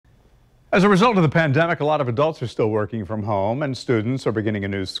As a result of the pandemic, a lot of adults are still working from home, and students are beginning a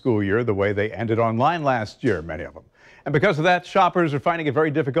new school year the way they ended online last year, many of them. And because of that, shoppers are finding it very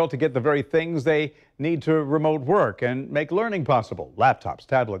difficult to get the very things they need to remote work and make learning possible: laptops,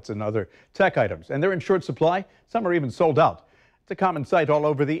 tablets, and other tech items. And they're in short supply. Some are even sold out. It's a common sight all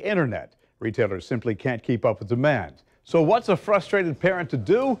over the internet. Retailers simply can't keep up with demand. So what's a frustrated parent to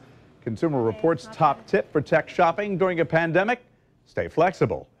do? Consumer Reports' top tip for tech shopping during a pandemic: stay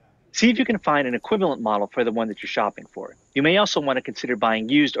flexible. See if you can find an equivalent model for the one that you're shopping for. You may also want to consider buying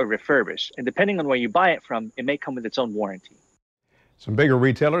used or refurbished, and depending on where you buy it from, it may come with its own warranty. Some bigger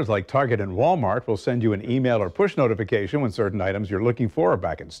retailers like Target and Walmart will send you an email or push notification when certain items you're looking for are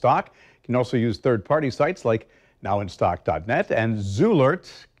back in stock. You can also use third-party sites like nowinstock.net and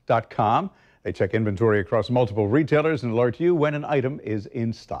Zulert.com. They check inventory across multiple retailers and alert you when an item is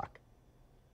in stock.